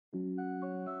This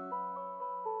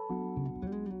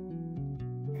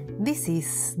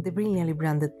is the Brilliantly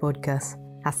Branded podcast,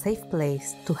 a safe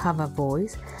place to have a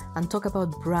voice and talk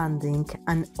about branding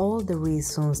and all the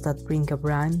reasons that bring a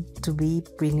brand to be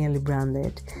brilliantly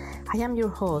branded. I am your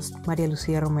host, Maria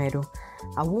Lucia Romero,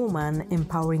 a woman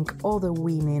empowering other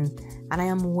women, and I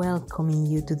am welcoming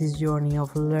you to this journey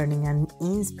of learning and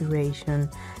inspiration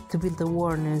to build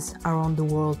awareness around the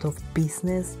world of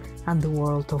business and the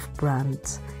world of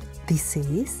brands. This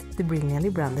is the Brilliantly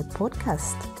Branded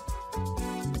podcast.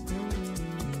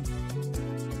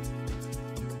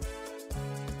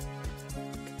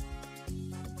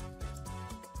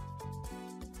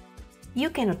 You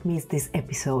cannot miss this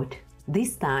episode.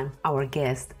 This time, our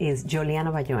guest is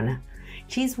Yoliana Bayona.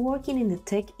 She is working in the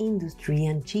tech industry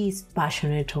and she is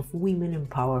passionate of women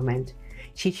empowerment.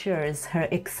 She shares her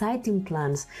exciting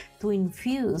plans to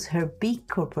infuse her big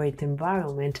corporate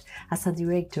environment as a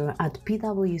director at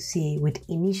PwC with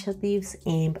initiatives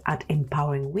aimed at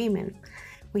empowering women.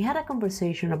 We had a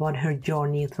conversation about her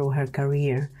journey through her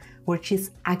career, where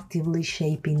she's actively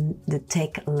shaping the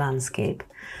tech landscape.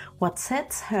 What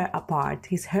sets her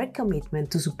apart is her commitment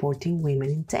to supporting women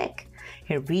in tech.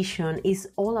 Her vision is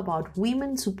all about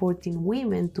women supporting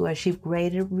women to achieve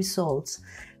greater results,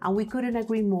 and we couldn't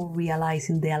agree more,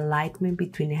 realizing the alignment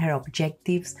between her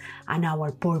objectives and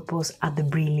our purpose at the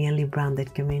Brilliantly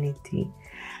Branded community.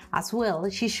 As well,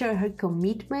 she shared her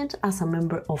commitment as a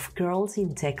member of Girls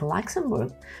in Tech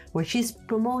Luxembourg, where she's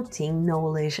promoting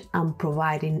knowledge and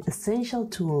providing essential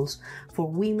tools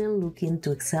for women looking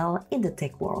to excel in the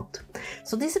tech world.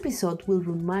 So this episode will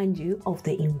remind you of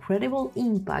the incredible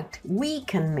impact we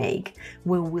can make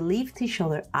when we lift each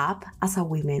other up as a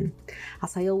women.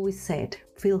 As I always said,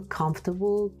 feel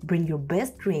comfortable, bring your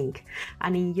best drink,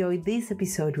 and enjoy this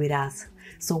episode with us.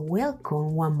 So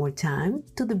welcome one more time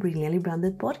to the Brilliantly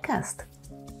Branded podcast.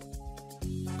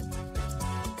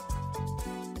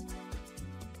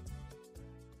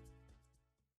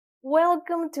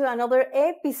 Welcome to another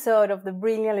episode of the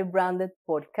Brilliantly Branded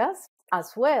podcast.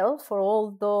 As well, for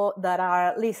all those that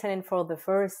are listening for the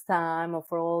first time or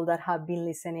for all that have been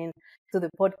listening to the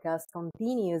podcast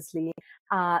continuously,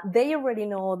 they already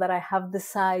know that I have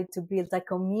decided to build a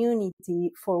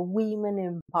community for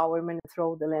women empowerment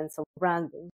through the lens of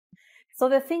branding. So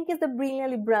the thing is, the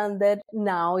Brilliantly Branded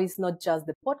now is not just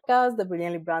the podcast. The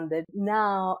Brilliantly Branded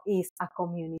now is a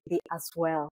community as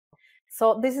well.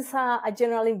 So this is a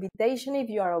general invitation. If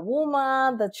you are a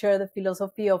woman that share the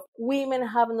philosophy of women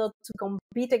have not to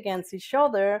compete against each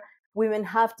other, women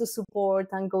have to support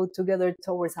and go together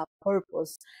towards a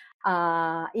purpose.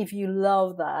 If you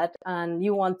love that and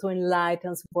you want to enlighten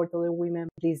and support other women,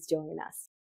 please join us.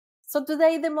 So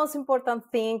today, the most important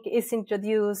thing is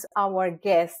introduce our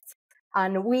guests,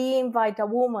 and we invite a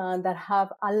woman that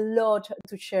have a lot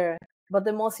to share. But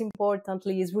the most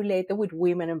importantly is related with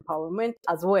women empowerment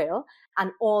as well,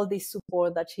 and all the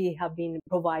support that she has been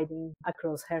providing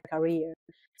across her career.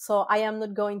 So I am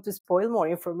not going to spoil more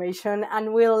information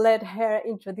and will let her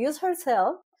introduce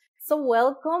herself. So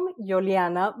welcome,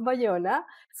 Yoliana Bayona.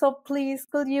 So please,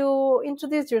 could you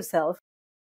introduce yourself?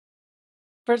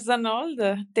 First and all,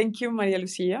 thank you, Maria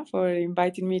Lucia, for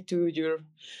inviting me to your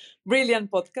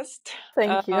brilliant podcast.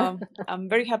 Thank you. I'm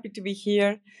very happy to be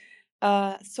here.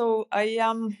 So I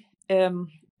am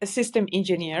a system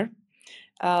engineer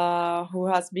who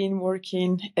has been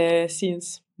working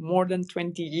since more than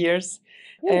 20 years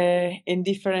in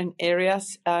different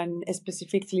areas, and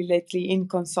specifically lately in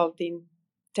consulting,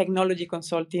 technology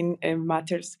consulting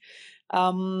matters.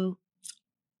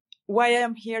 Why I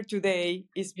am here today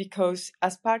is because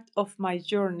as part of my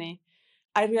journey,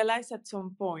 I realized at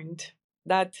some point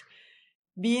that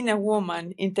being a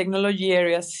woman in technology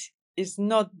areas is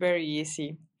not very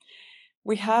easy.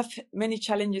 We have many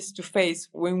challenges to face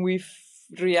when we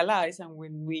realize and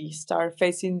when we start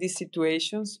facing these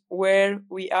situations where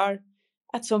we are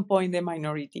at some point the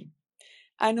minority.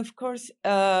 And of course,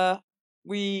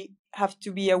 we have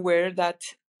to be aware that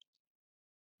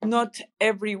not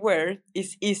everywhere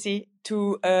is easy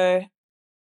to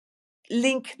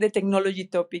link the technology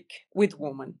topic with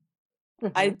women.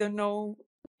 Mm-hmm. I don't know.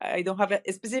 I don't have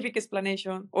a specific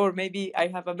explanation, or maybe I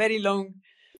have a very long,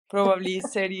 probably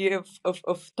series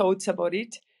of thoughts about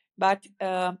it. But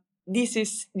this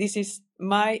is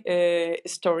my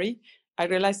story. I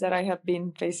realized that I have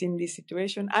been facing this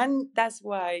situation, and that's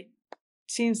why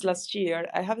since last year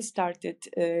I have started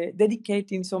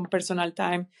dedicating some personal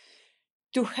time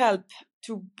to help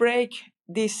to break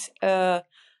this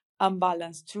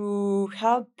unbalance, to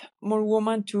help more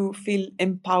women to feel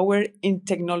empowered in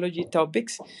technology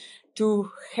topics,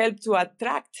 to help to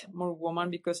attract more women,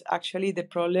 because actually the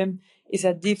problem is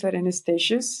at different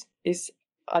stages. Is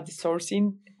at the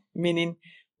sourcing, meaning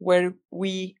where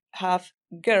we have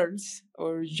girls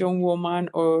or young women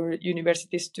or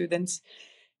university students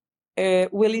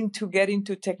willing to get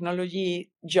into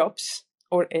technology jobs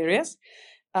or areas.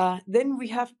 Then we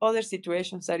have other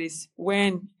situations, that is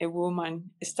when a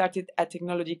woman started a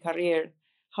technology career,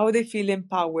 how they feel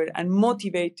empowered and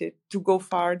motivated to go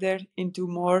farther into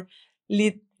more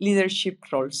leadership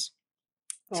roles.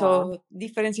 Wow. So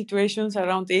different situations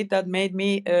around it that made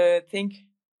me think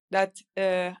that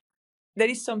there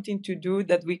is something to do,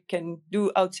 that we can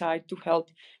do outside to help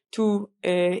to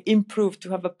improve, to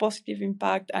have a positive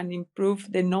impact and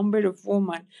improve the number of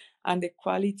women and the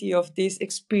quality of this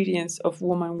experience of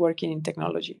women working in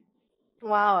technology.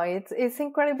 Wow, it's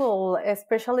incredible,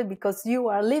 especially because you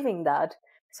are living that.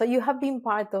 So you have been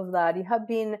part of that. You have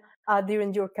been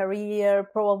during your career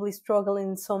probably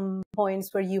struggling some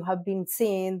points where you have been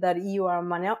seeing that you are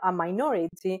a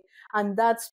minority, and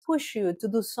that's pushed you to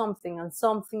do something, and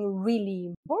something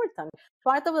really important.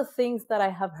 Part of the things that I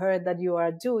have heard that you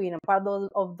are doing, and part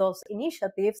of those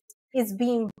initiatives, is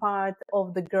being part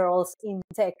of the Girls in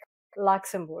Tech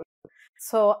Luxembourg.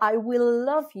 So I will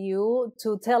love you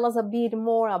to tell us a bit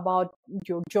more about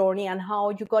your journey and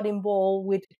how you got involved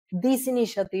with this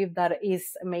initiative that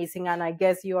is amazing. And I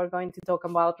guess you are going to talk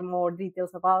about more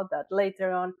details about that later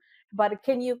on. But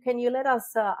can you let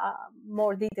us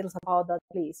more details about that,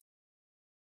 please?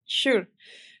 Sure.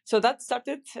 So that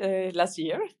started last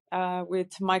year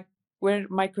with my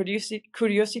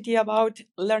curiosity about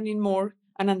learning more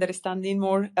and understanding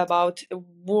more about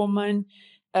women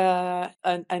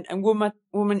and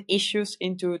woman issues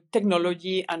into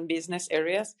technology and business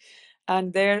areas.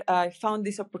 And there I found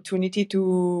this opportunity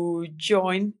to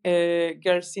join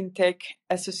Girls in Tech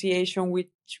Association,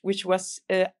 which was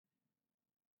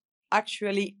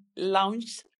actually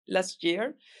launched last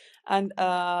year, and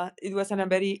it was in a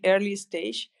very early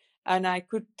stage, and I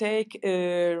could take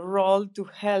a role to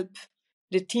help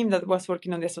the team that was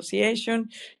working on the association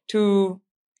to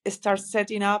start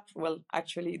setting up. Well,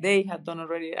 actually they had done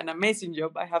already an amazing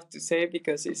job, I have to say,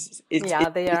 because Yeah,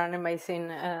 they are an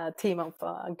amazing team of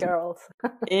girls.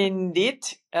 Indeed.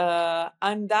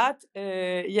 And that,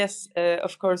 yes,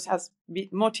 of course, has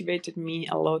motivated me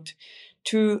a lot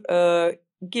to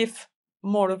give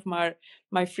more of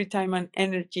my free time and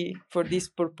energy for this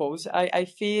purpose. I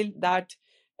feel that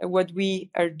what we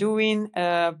are doing,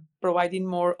 providing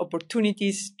more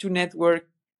opportunities to network,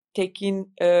 taking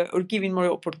or giving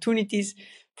more opportunities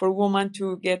for women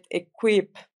to get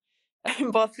equipped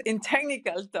both in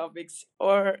technical topics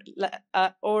or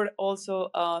also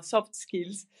soft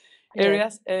skills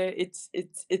areas.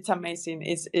 It's amazing.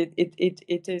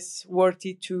 It is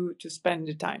worthy to spend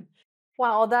the time.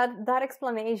 Wow, that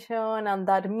explanation and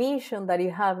that mission that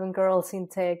you have in Girls in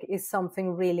Tech is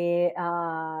something really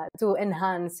to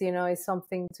enhance. Is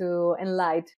something to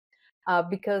enlighten.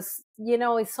 Because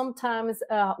it's sometimes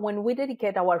when we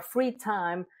dedicate our free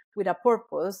time with a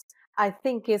purpose, I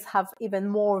think it's have even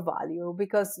more value,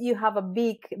 because you have a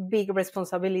big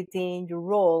responsibility in your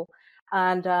role,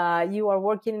 and you are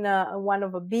working in one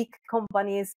of the big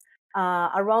companies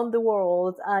around the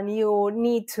world, and you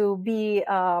need to be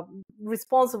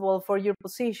responsible for your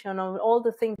position on all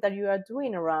the things that you are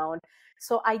doing around.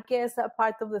 So I guess a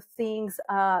part of the things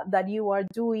that you are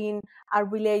doing are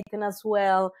relating as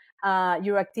well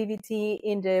your activity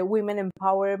in the women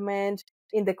empowerment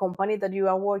in the company that you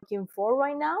are working for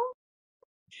right now.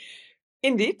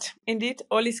 Indeed,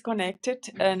 all is connected,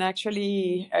 and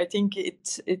actually, I think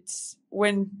it's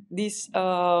when this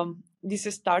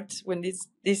starts, when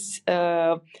this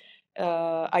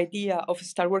idea of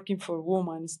start working for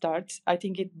women starts. I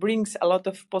think it brings a lot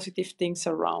of positive things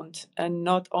around, and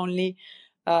not only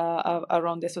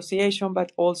around the association,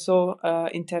 but also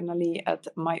internally at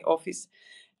my office.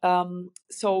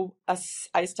 So as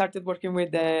I started working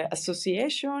with the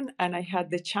association, and I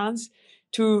had the chance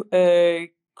to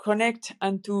connect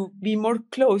and to be more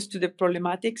close to the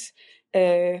problematics,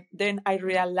 then I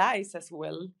realized as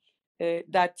well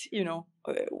that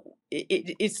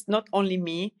it's not only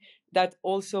me, that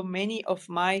also many of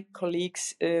my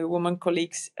colleagues, women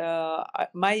colleagues,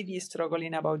 might be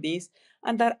struggling about this,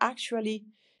 and that actually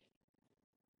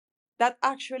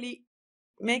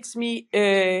makes me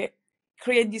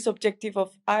create this objective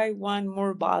of I want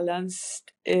more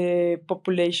balanced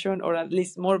population, or at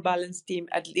least more balanced team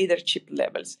at leadership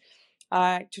levels.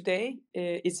 Today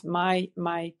is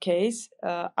my case.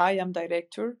 I am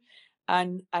director,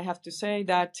 and I have to say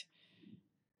that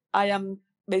I am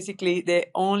basically the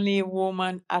only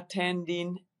woman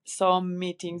attending some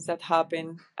meetings that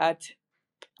happen at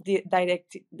the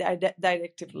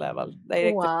directive level.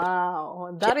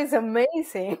 Wow, that is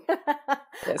amazing.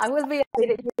 Yes. I will be,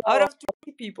 Out of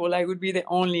 20 people, I would be the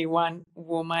only one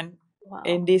woman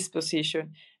in this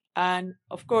position. And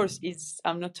of course,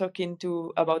 I'm not talking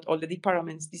about all the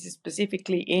departments. This is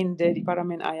specifically in the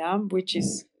department I am, which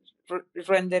is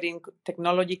rendering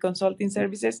technology consulting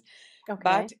services. Okay.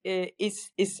 But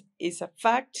it's a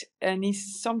fact, and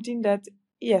it's something that,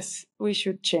 yes, we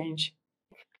should change.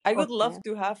 I would love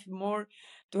to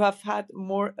have had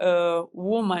more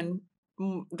woman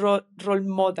role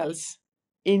models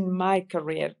in my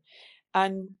career,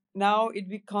 and now it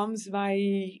becomes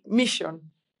my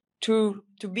mission to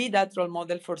be that role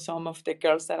model for some of the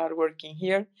girls that are working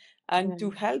here, and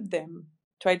to help them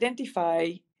to identify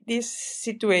these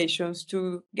situations,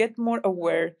 to get more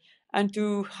aware, and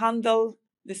to handle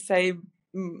the same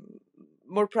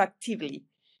more proactively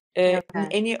in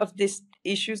any of these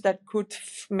issues that could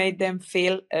make them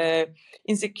feel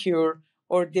insecure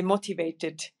or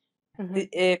demotivated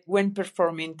when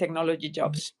performing technology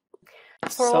jobs.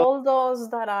 For all those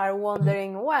that are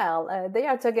wondering, well, they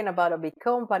are talking about a big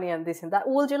company and this and that.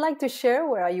 Would you like to share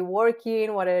where are you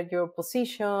working? What are your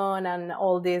position and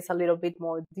all this a little bit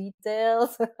more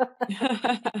details?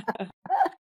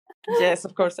 Yes,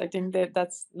 of course. I think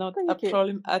that's not a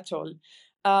problem at all.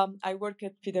 I work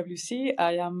at PwC.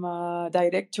 I am a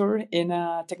director in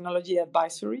a technology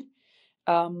advisory.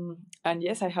 And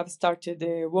yes, I have started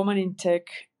a Woman in Tech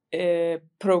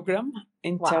program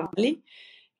internally. Wow.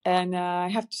 And I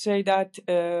have to say that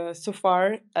so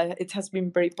far it has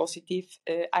been very positive.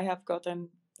 I have gotten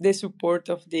the support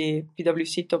of the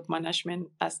PwC top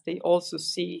management, as they also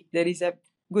see there is a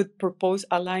good purpose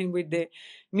aligned with the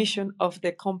mission of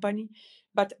the company,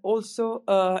 but also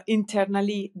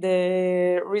internally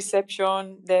the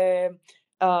reception, the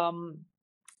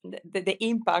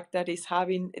impact that is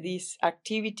having this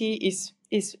activity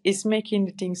is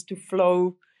making things to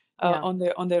flow on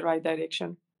the right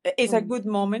direction. It's a good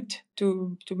moment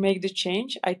to make the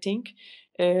change. I think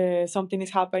something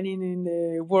is happening in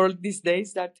the world these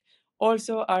days that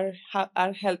also are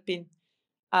helping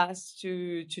us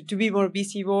to be more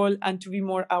visible and to be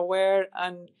more aware.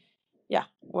 And yeah,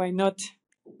 why not?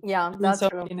 Yeah, that's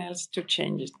something else to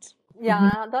change it.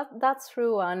 Yeah, that's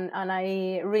true, and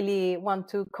I really want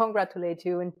to congratulate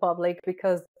you in public,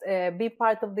 because be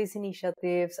part of these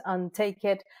initiatives and take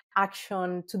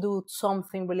action to do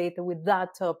something related with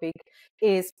that topic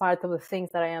is part of the things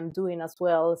that I am doing as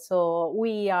well. So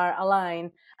we are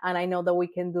aligned, and I know that we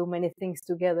can do many things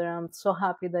together. I'm so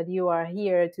happy that you are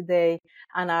here today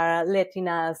and are letting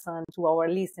us and to our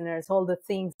listeners all the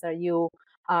things that you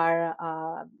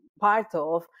are part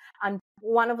of. And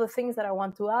one of the things that I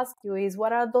want to ask you is,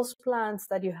 what are those plans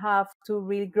that you have to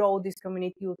really grow this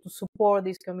community or to support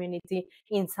this community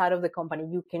inside of the company?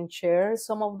 You can share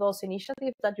some of those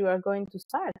initiatives that you are going to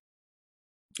start.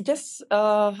 Yes,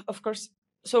 of course.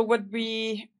 So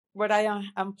what I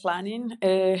am planning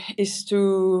is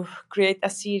to create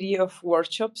a series of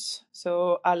workshops.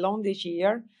 So along this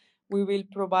year, we will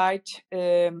provide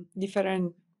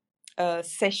different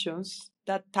sessions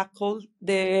that tackle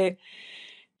the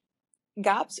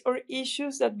gaps or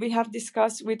issues that we have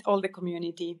discussed with all the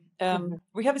community.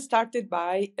 We have started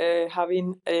by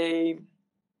having a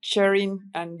sharing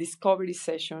and discovery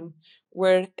session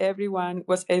where everyone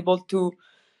was able to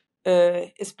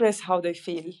express how they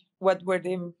feel, what were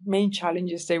the main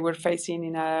challenges they were facing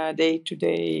in a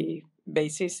day-to-day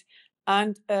basis.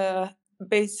 And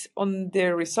based on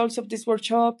the results of this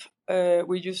workshop,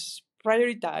 we just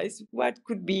prioritize what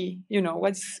could be,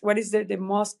 what is the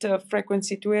most frequent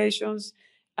situations,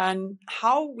 and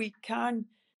how we can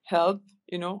help,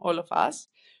 all of us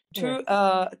to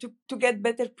get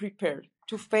better prepared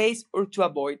to face or to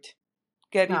avoid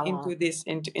getting into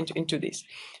this.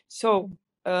 So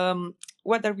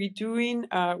what are we doing?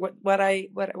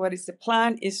 What is the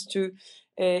plan? Is to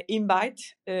invite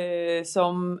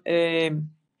some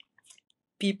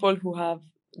people who have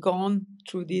gone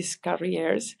through these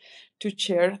careers to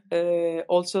share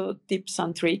also tips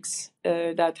and tricks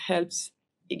that helps,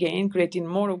 again, creating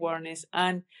more awareness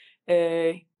and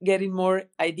getting more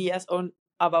ideas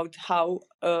about how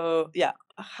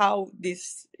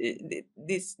this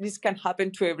can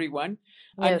happen to everyone.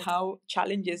 Yes. And how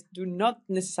challenges do not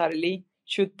necessarily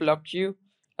should block you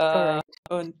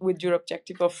with your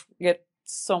objective of get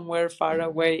somewhere far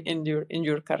away in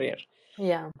your career.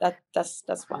 Yeah, that's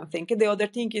one thing. The other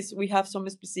thing is we have some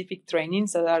specific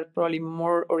trainings that are probably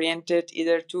more oriented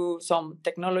either to some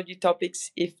technology topics,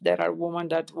 if there are women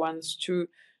that wants to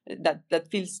that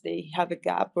feels they have a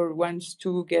gap or wants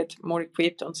to get more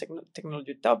equipped on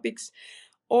technology topics.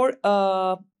 Or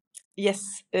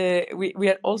yes, we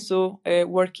are also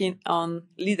working on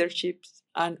leadership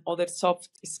and other soft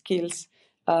skills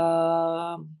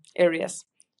areas.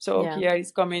 So here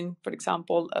is coming, for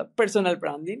example, personal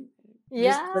branding,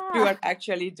 just what you are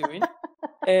actually doing.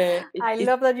 I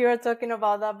love that you are talking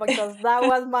about that, because that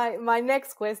was my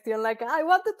next question. Like, I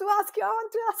want to ask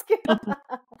you.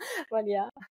 But yeah.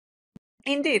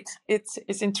 Indeed,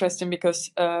 it's interesting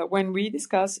because when we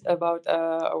discuss about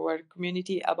our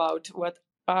community, about what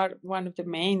are one of the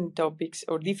main topics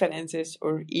or differences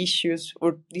or issues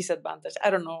or disadvantages, I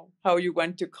don't know how you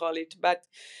want to call it, but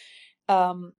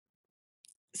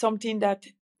something that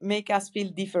make us feel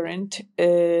different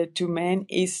to men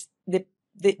is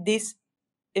this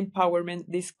empowerment,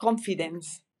 this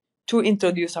confidence to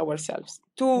introduce ourselves,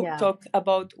 to talk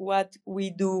about what we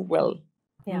do well,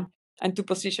 and to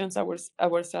position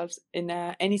ourselves in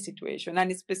any situation.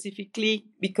 And specifically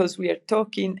because we are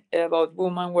talking about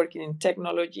women working in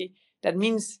technology, that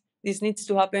means this needs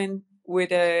to happen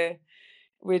with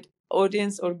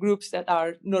audience or groups that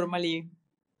are normally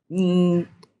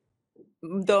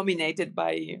dominated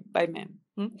by men.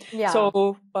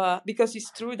 So because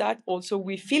it's true that also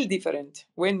we feel different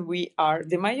when we are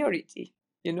the majority,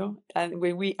 and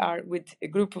when we are with a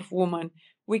group of women,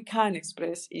 we can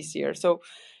express easier. So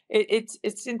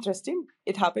it's interesting.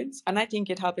 It happens, and I think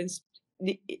it happens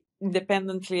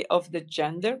independently of the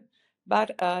gender.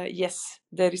 But yes,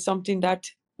 there is something that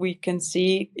we can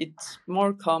see it's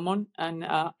more common, and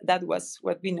that was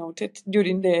what we noted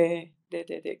during the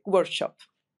workshop.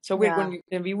 So we're going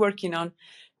to be working on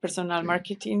personal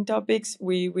marketing topics.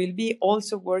 We will be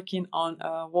also working on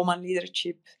woman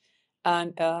leadership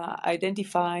and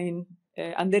identifying,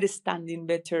 understanding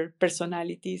better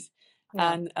personalities,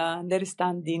 and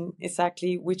understanding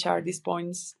exactly which are these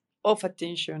points of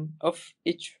attention of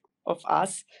each of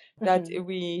us that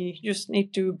we just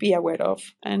need to be aware of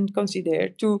and consider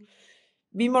to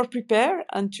be more prepared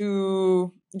and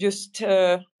to just,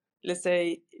 let's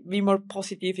say, be more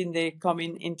positive in the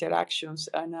coming interactions,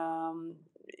 and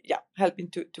helping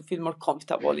to feel more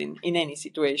comfortable in any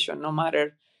situation, no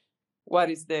matter what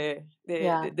is the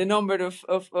number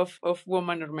of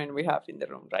women or men we have in the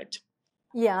room, right?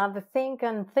 Yeah, the thing,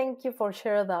 and thank you for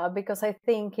sharing that, because I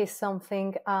think it's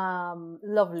something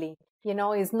lovely.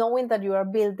 Is knowing that you are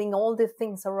building all the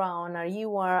things around, and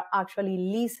you are actually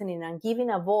listening and giving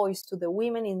a voice to the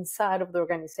women inside of the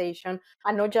organization,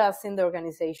 and not just in the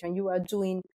organization. You are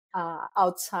doing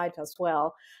outside as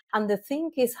well. And the thing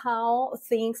is how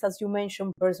things, as you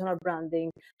mentioned, personal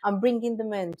branding and bringing the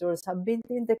mentors and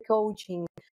building the coaching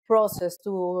process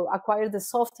to acquire the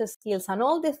softer skills, and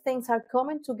all these things are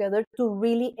coming together to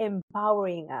really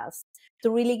empowering us,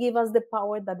 to really give us the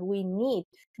power that we need.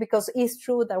 Because it's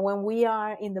true that when we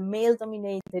are in the male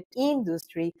dominated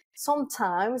industry,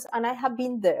 sometimes, and I have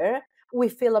been there, we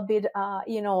feel a bit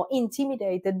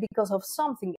intimidated because of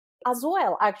something as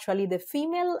well. Actually, the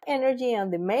female energy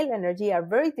and the male energy are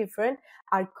very different,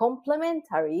 are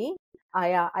complementary.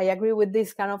 I agree with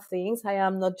these kind of things. I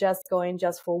am not just going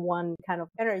just for one kind of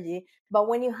energy. But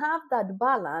when you have that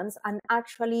balance, and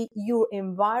actually your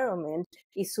environment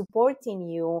is supporting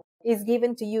you, is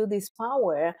giving to you this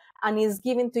power, and is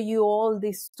giving to you all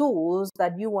these tools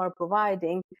that you are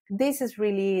providing, this is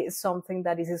really something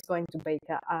that is going to make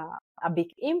a big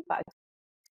impact.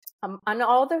 And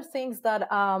other things that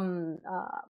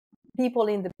people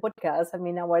in the podcast, I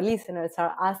mean, our listeners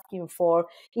are asking for,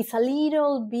 is a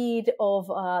little bit of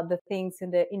the things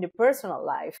in the personal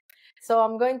life. So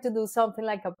I'm going to do something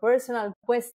like a personal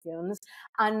questions,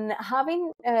 and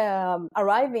having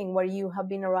arriving where you have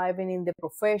been arriving in the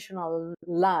professional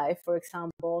life, for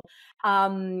example,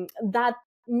 that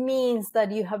means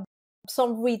that you have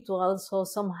some rituals or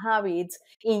some habits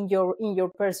in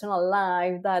your personal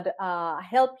life that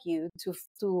help you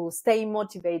to stay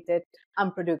motivated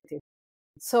and productive.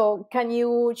 So can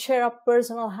you share a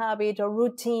personal habit or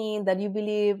routine that you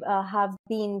believe have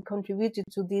been contributed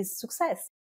to this success?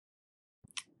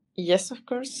 Yes, of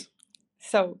course.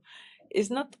 So it's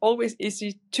not always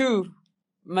easy to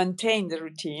maintain the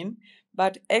routine,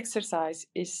 but exercise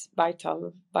is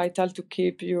vital to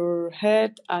keep your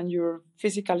head and your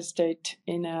physical state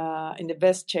in the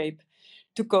best shape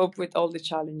to cope with all the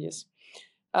challenges.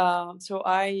 So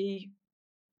I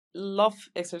love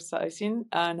exercising,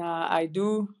 and I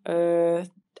do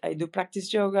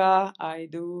practice yoga. I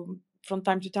do from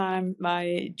time to time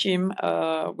my gym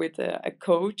with a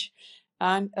coach,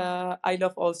 and I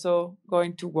love also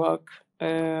going to walk,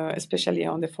 especially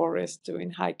on the forest,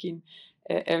 doing hiking.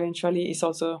 Eventually, is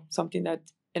also something that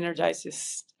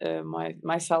energizes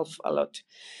myself a lot.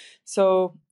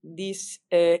 So this,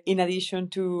 in addition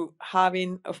to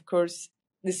having, of course,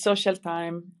 the social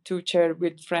time to share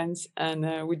with friends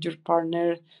and with your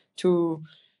partner, to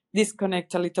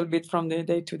disconnect a little bit from the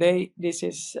day to day, this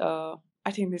is,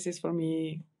 I think, this is for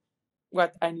me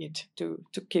what I need to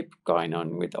keep going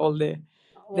on with all the.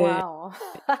 Wow.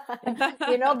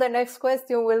 The next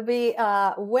question will be,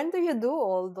 when do you do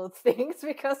all those things?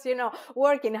 Because,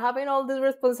 working, having all these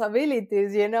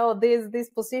responsibilities, this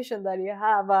position that you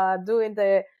have, doing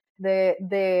the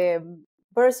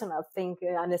personal thing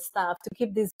and stuff to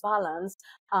keep this balance.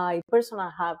 I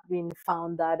personally have been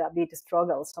found that a bit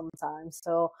struggle sometimes.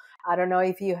 So I don't know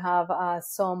if you have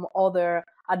some other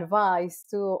advice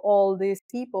to all these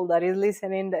people that is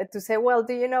listening to say, well,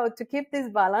 do you know, to keep this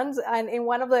balance? And in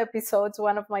one of the episodes,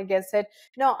 one of my guests said,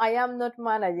 no, I am not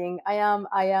managing, I am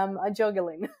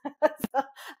juggling. So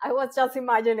I was just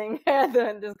imagining her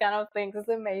doing this kind of things. It's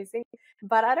amazing.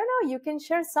 But I don't know, you can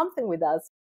share something with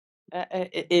us.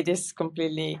 It is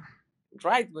completely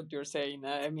right what you're saying.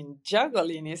 I mean,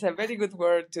 juggling is a very good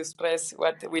word to express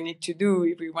what we need to do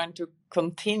if we want to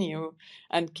continue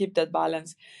and keep that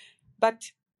balance.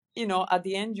 But, at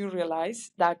the end, you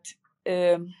realize that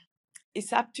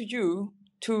it's up to you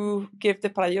to give the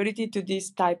priority to these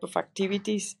type of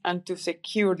activities and to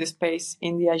secure the space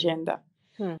in the agenda.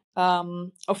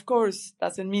 Of course,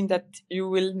 doesn't mean that you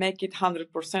will make it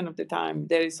 100% of the time.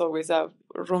 There is always a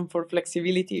room for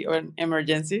flexibility or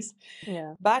emergencies.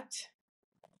 Yeah. But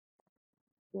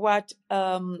what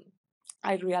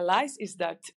I realize is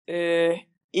that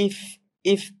if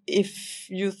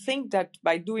you think that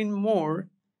by doing more,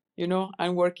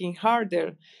 and working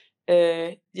harder,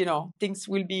 things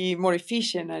will be more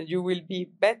efficient and you will be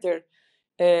better,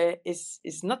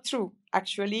 is not true.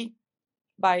 Actually,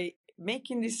 by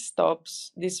making these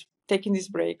stops, taking these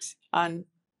breaks, and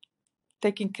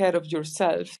taking care of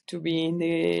yourself to be in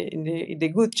the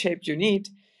good shape you need,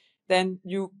 then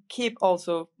you keep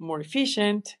also more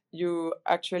efficient. You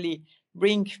actually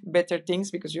bring better things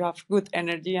because you have good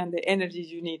energy and the energy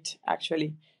you need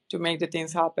actually to make the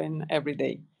things happen every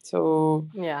day. So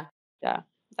Yeah,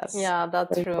 that's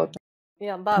that's very true. important.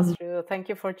 Yeah, that's true. Thank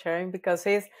you for sharing, because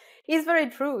it's very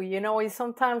true. It's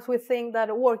sometimes we think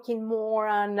that working more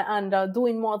and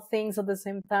doing more things at the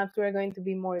same time, we are going to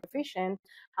be more efficient,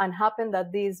 and happen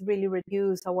that this really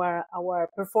reduce our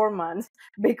performance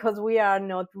because we are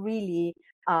not really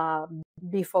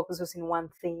be focused in one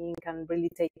thing and really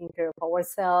taking care of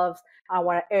ourselves,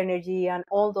 our energy, and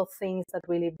all the things that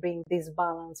really bring this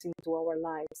balance into our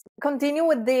lives. Continue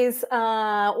with this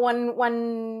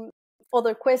one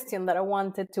other question that I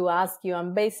wanted to ask you,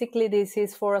 and basically this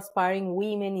is for aspiring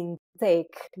women in tech,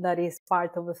 that is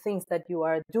part of the things that you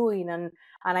are doing, and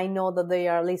I know that they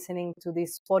are listening to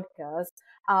this podcast.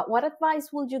 What advice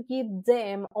would you give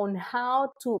them on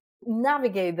how to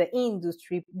navigate the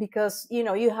industry? Because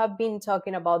you have been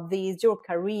talking about this, your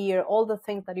career, all the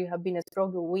things that you have been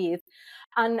struggling with,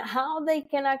 and how they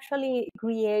can actually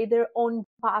create their own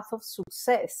path of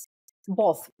success,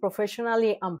 both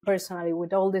professionally and personally,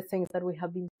 with all the things that we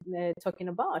have been talking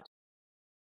about.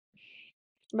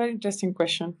 Very interesting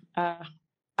question.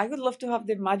 I would love to have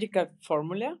the magical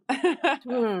formula.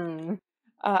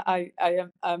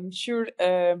 I'm sure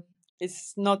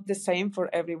it's not the same for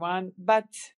everyone, but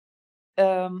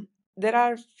there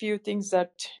are few things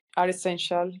that are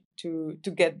essential to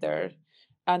get there.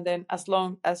 And then as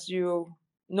long as you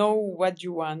know what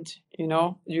you want,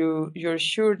 you're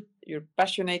sure, you're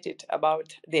passionate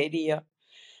about the idea,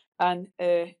 and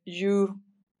you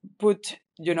put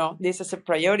this as a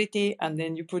priority, and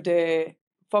then you put the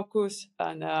focus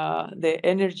and the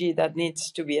energy that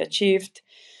needs to be achieved.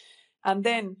 And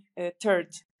then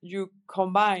third, you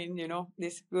combine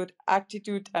this good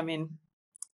attitude. I mean,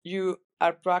 you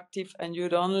are proactive and you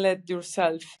don't let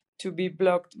yourself to be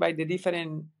blocked by the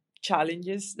different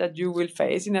challenges that you will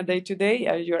face in a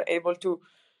day-to-day. You're able to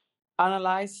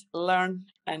analyze, learn,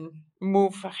 and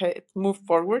move ahead, move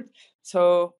forward.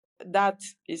 So that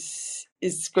is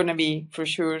going to be for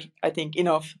sure, I think,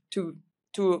 enough to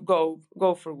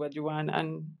go for what you want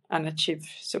and achieve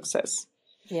success.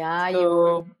 Yeah,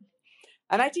 so,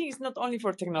 and I think it's not only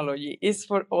for technology, it's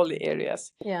for all the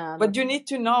areas. Yeah, what you need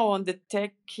to know on the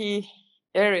techy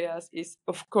areas is,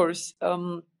 of course,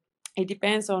 it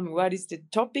depends on what is the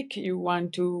topic you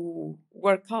want to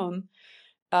work on.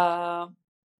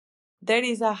 There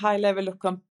is a high level of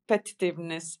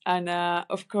competitiveness, and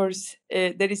of course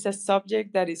there is a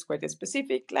subject that is quite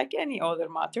specific, like any other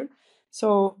matter.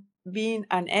 So being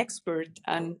an expert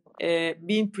and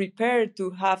being prepared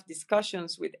to have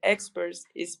discussions with experts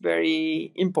is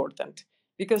very important,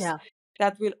 because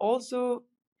that will also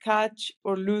catch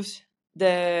or lose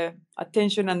the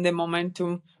attention and the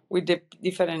momentum with the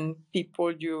different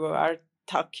people you are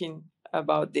talking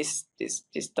about these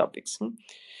topics.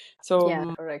 So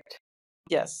yeah, correct.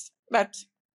 yes, but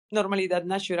normally that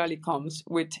naturally comes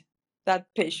with that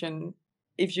passion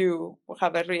if you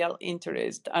have a real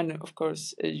interest, and of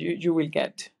course you will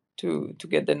get to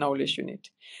get the knowledge you need.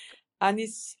 And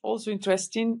it's also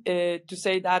interesting to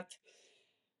say that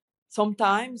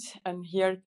sometimes, and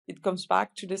here it comes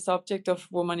back to the subject of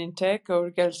women in tech or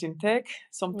girls in tech,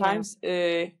 sometimes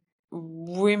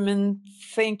women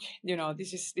think,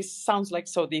 this sounds like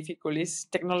so difficult, this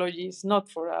technology is not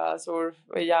for us, or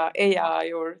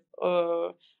AI, or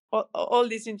all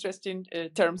these interesting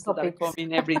terms that are Topics.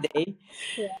 coming every day.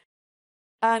 Yeah.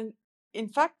 And in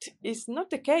fact, it's not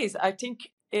the case. I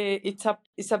think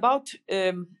it's about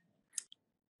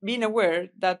being aware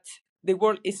that the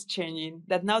world is changing,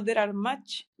 that now there are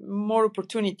much more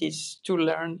opportunities to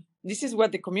learn. This is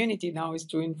what the community now is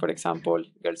doing. For example,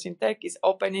 Girls in Tech is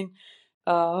opening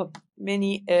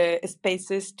many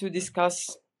spaces to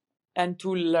discuss and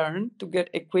to learn, to get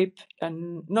equipped,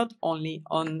 and not only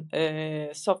on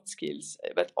soft skills,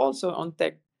 but also on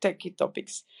techy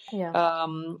topics. Yeah.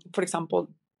 For example,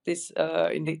 this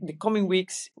in the coming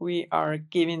weeks, we are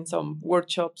giving some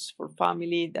workshops for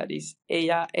family, that is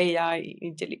AI,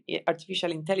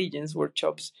 artificial intelligence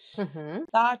workshops,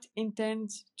 that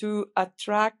intends to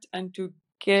attract and to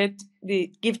give the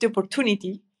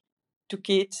opportunity to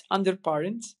kids and their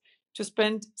parents to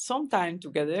spend some time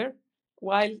together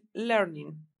while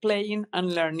learning, playing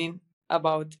and learning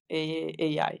about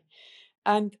AI.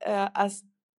 And as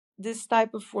this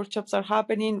type of workshops are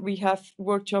happening, we have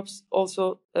workshops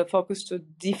also focused to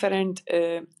different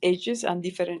ages and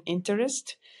different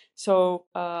interests. So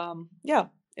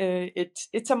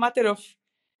it's a matter of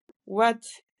what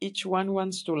each one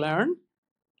wants to learn.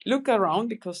 Look around,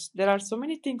 because there are so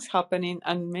many things happening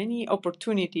and many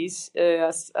opportunities.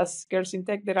 As Girls in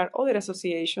Tech, there are other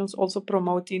associations also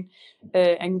promoting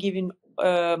and giving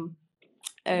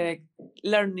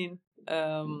learning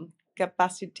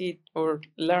capacity or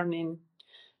learning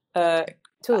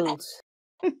Tools.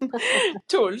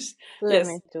 tools.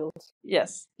 Learning tools.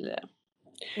 Yes.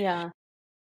 Yeah.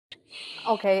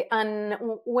 Okay, and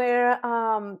where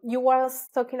you was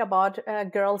talking about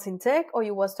Girls in Tech, or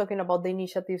you was talking about the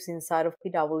initiatives inside of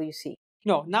PwC?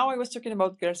 No, now I was talking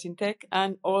about Girls in Tech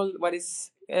and all what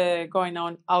is going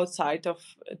on outside of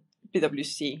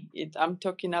PwC. I'm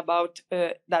talking about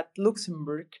that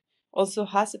Luxembourg also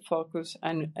has a focus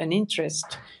and an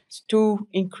interest to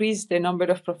increase the number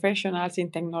of professionals in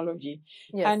technology.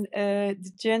 Yes. And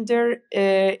the gender,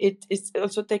 it is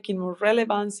also taking more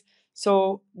relevance.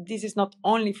 So this is not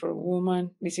only for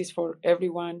women, this is for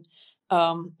everyone.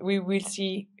 We will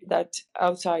see that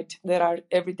outside there are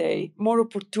every day more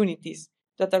opportunities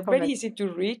that are very easy to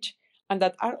reach and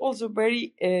that are also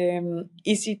very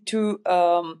easy to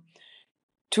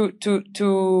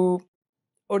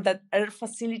or that are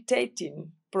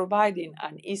facilitating, providing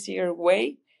an easier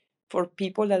way for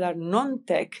people that are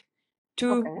non-tech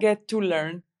to get to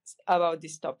learn about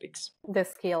these topics. The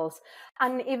skills.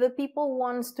 And if the people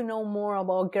wants to know more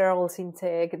about Girls in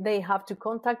Tech, they have to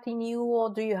contact you,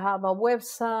 or do you have a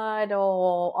website,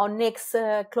 or our next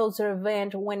closer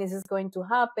event, when is this going to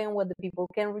happen, where the people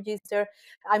can register?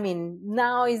 I mean,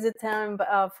 now is the time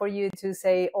for you to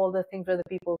say all the things where the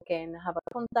people can have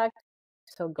a contact.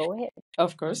 So go ahead.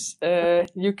 Of course.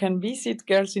 You can visit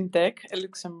Girls in Tech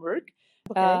Luxembourg.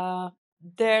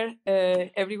 There,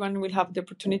 everyone will have the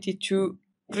opportunity to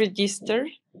register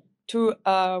to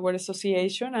our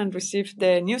association and receive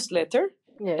the newsletter.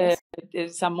 Yes.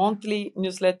 It's a monthly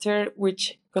newsletter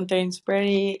which contains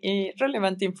very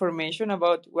relevant information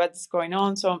about what's going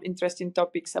on, some interesting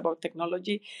topics about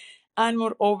technology, and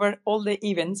moreover, all the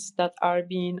events that are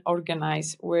being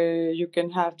organized where you can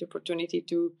have the opportunity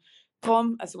to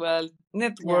come as well,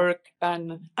 network,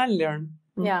 and learn.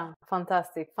 Yeah,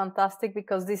 fantastic,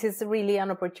 because this is really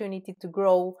an opportunity to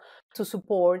grow, to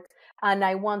support. And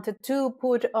I wanted to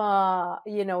put, to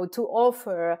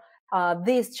offer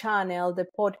this channel, the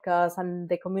podcast, and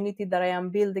the community that I am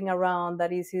building around,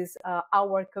 that is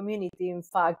our community, in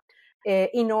fact,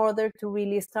 in order to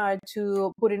really start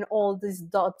to put in all these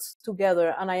dots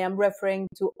together. And I am referring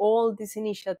to all these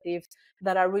initiatives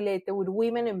that are related with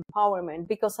women empowerment,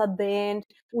 because at the end,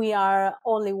 we are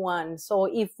only one. So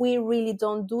if we really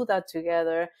don't do that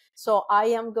together, so I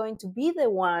am going to be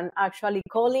the one actually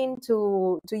calling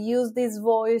to use this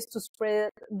voice to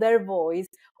spread their voice,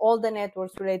 all the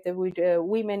networks related with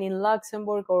women in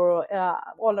Luxembourg or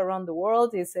all around the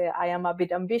world. I am a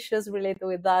bit ambitious related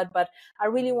with that, but I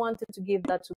really wanted to give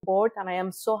that support. And I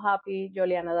am so happy,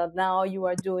 Yoliana, that now you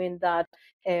are doing that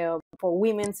for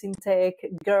women's in tech,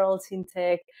 girls in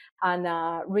tech, and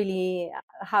really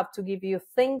have to give you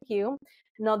thank you,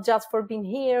 not just for being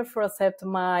here, for accept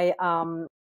my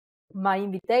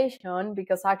invitation,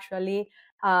 because actually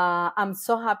I'm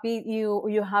so happy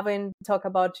you haven't talked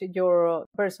about your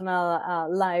personal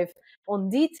life on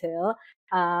detail,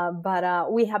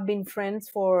 but we have been friends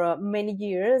for many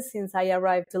years. Since I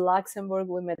arrived to Luxembourg,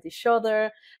 we met each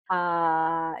other.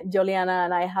 Yoliana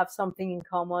and I have something in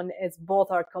common, as both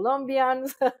are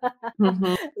Colombians,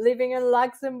 living in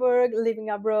Luxembourg, living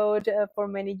abroad for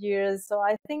many years. So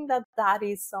I think that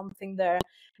is something there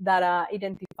that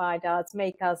identified us,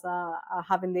 make us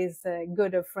having this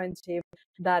good friendship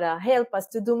that help us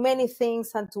to do many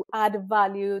things and to add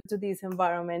value to this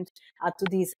environment, to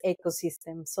this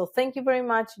ecosystem. So thank you very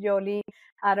much, Yoli.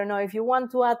 I don't know if you want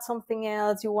to add something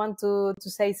else, you want to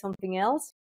say something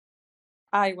else?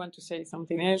 I want to say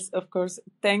something else. Of course,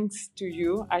 thanks to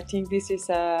you. I think this is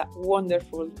a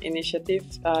wonderful initiative.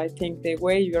 I think the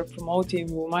way you are promoting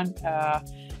women,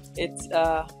 it's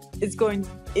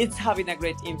having a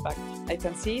great impact. I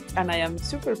can see it, and I am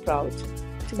super proud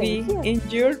to be in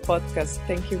your podcast.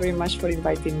 Thank you very much for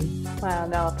inviting me. Well,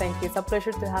 no, thank you. It's a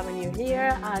pleasure to having you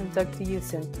here, and talk to you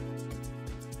soon.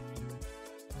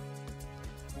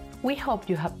 We hope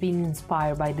you have been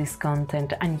inspired by this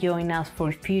content and join us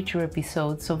for future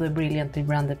episodes of the Brilliantly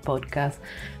Branded podcast.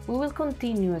 We will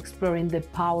continue exploring the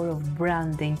power of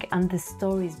branding and the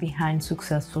stories behind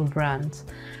successful brands.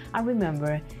 And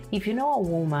remember, if you know a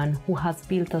woman who has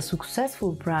built a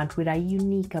successful brand with a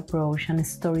unique approach and a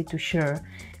story to share,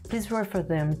 please refer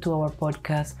them to our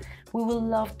podcast. We would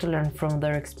love to learn from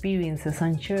their experiences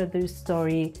and share their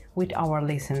story with our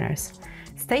listeners.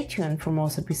 Stay tuned for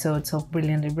most episodes of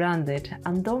Brilliantly Branded,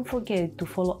 and don't forget to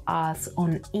follow us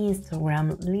on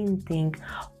Instagram, LinkedIn,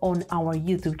 on our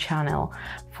YouTube channel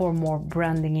for more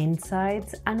branding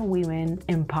insights and women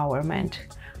empowerment.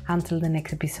 Until the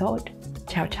next episode,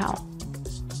 ciao ciao.